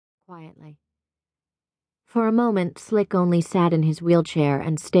quietly. For a moment, Slick only sat in his wheelchair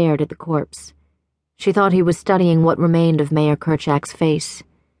and stared at the corpse. She thought he was studying what remained of Mayor Kerchak's face.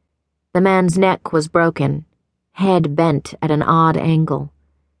 The man's neck was broken, head bent at an odd angle.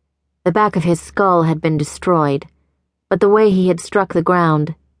 The back of his skull had been destroyed, but the way he had struck the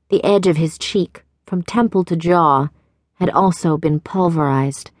ground, the edge of his cheek, from temple to jaw, had also been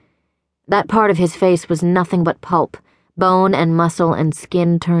pulverized. That part of his face was nothing but pulp, bone and muscle and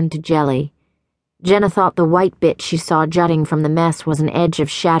skin turned to jelly. Jenna thought the white bit she saw jutting from the mess was an edge of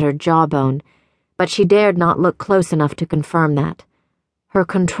shattered jawbone, but she dared not look close enough to confirm that. Her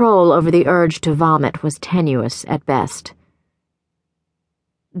control over the urge to vomit was tenuous at best.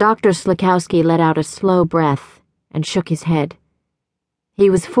 Dr. Slikowski let out a slow breath and shook his head. He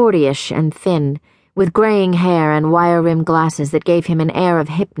was 40-ish and thin, with graying hair and wire-rimmed glasses that gave him an air of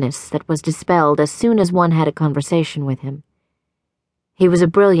hipness that was dispelled as soon as one had a conversation with him. He was a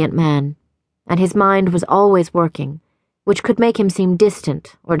brilliant man, and his mind was always working, which could make him seem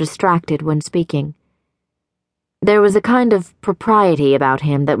distant or distracted when speaking. There was a kind of propriety about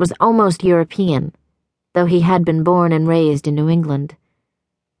him that was almost European, though he had been born and raised in New England.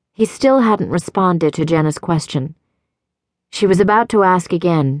 He still hadn't responded to Jenna's question. She was about to ask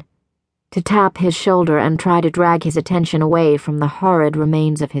again, to tap his shoulder and try to drag his attention away from the horrid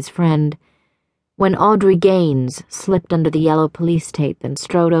remains of his friend, when Audrey Gaines slipped under the yellow police tape and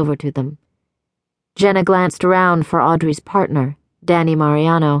strode over to them. Jenna glanced around for Audrey's partner, Danny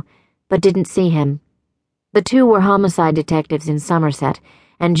Mariano, but didn't see him. The two were homicide detectives in Somerset,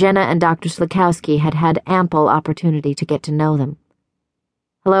 and Jenna and Dr. Slikowski had had ample opportunity to get to know them.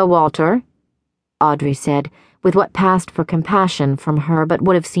 "Hello, Walter," Audrey said, with what passed for compassion from her but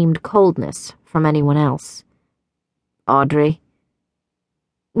would have seemed coldness from anyone else. "Audrey?"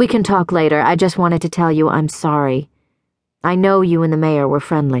 "We can talk later. I just wanted to tell you I'm sorry. I know you and the mayor were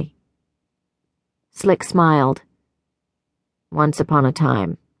friendly." Slick smiled. "Once upon a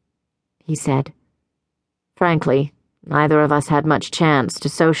time," he said. "Frankly, neither of us had much chance to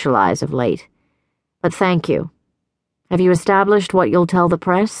socialize of late. But thank you. Have you established what you'll tell the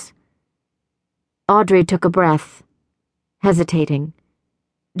press?" Audrey took a breath, hesitating.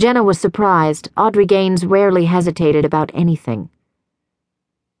 Jenna was surprised. Audrey Gaines rarely hesitated about anything.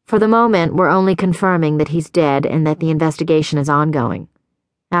 "For the moment, we're only confirming that he's dead and that the investigation is ongoing.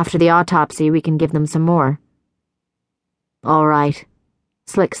 After the autopsy, we can give them some more." "All right,"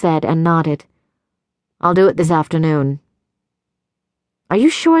 Slick said and nodded. "I'll do it this afternoon." "Are you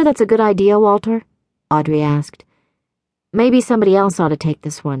sure that's a good idea, Walter?" Audrey asked. "Maybe somebody else ought to take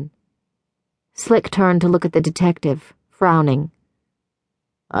this one." Slick turned to look at the detective, frowning.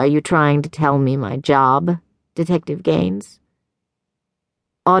 "Are you trying to tell me my job, Detective Gaines?"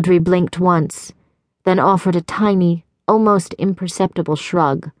 Audrey blinked once, then offered a tiny, almost imperceptible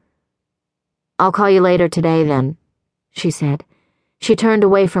shrug. "I'll call you later today, then," she said. She turned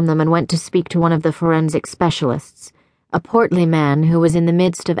away from them and went to speak to one of the forensic specialists, a portly man who was in the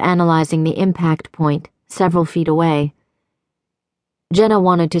midst of analyzing the impact point several feet away. Jenna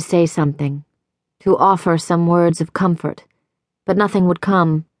wanted to say something, to offer some words of comfort, but nothing would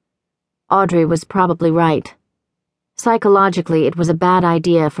come. Audrey was probably right. Psychologically, it was a bad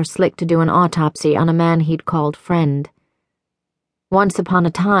idea for Slick to do an autopsy on a man he'd called friend. Once upon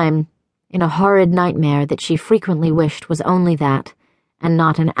a time, in a horrid nightmare that she frequently wished was only that, and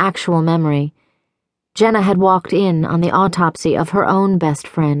not an actual memory, Jenna had walked in on the autopsy of her own best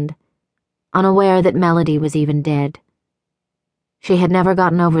friend, unaware that Melody was even dead. She had never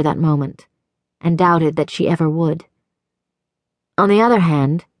gotten over that moment, and doubted that she ever would. On the other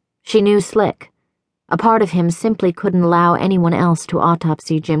hand, she knew Slick. A part of him simply couldn't allow anyone else to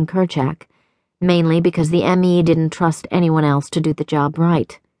autopsy Jim Kerchak, mainly because the ME didn't trust anyone else to do the job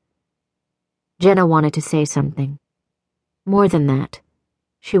right. Jenna wanted to say something. More than that,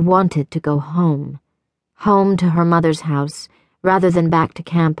 she wanted to go home to her mother's house, rather than back to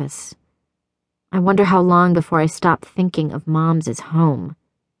campus. "I wonder how long before I stop thinking of Mom's as home,"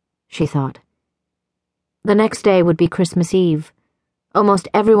 she thought. The next day would be Christmas Eve. Almost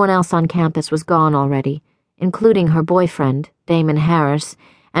everyone else on campus was gone already, including her boyfriend, Damon Harris,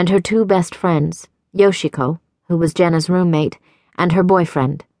 and her two best friends, Yoshiko, who was Jenna's roommate, and her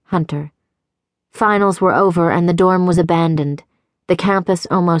boyfriend, Hunter. Finals were over and the dorm was abandoned, the campus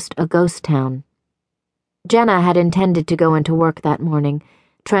almost a ghost town. Jenna had intended to go into work that morning,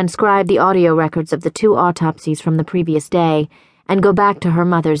 transcribe the audio records of the two autopsies from the previous day, and go back to her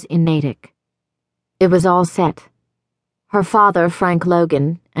mother's in Natick. It was all set. Her father, Frank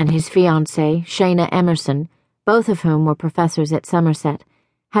Logan, and his fiancée, Shayna Emerson, both of whom were professors at Somerset,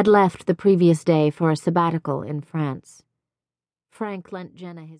 had left the previous day for a sabbatical in France. Frank lent Jenna his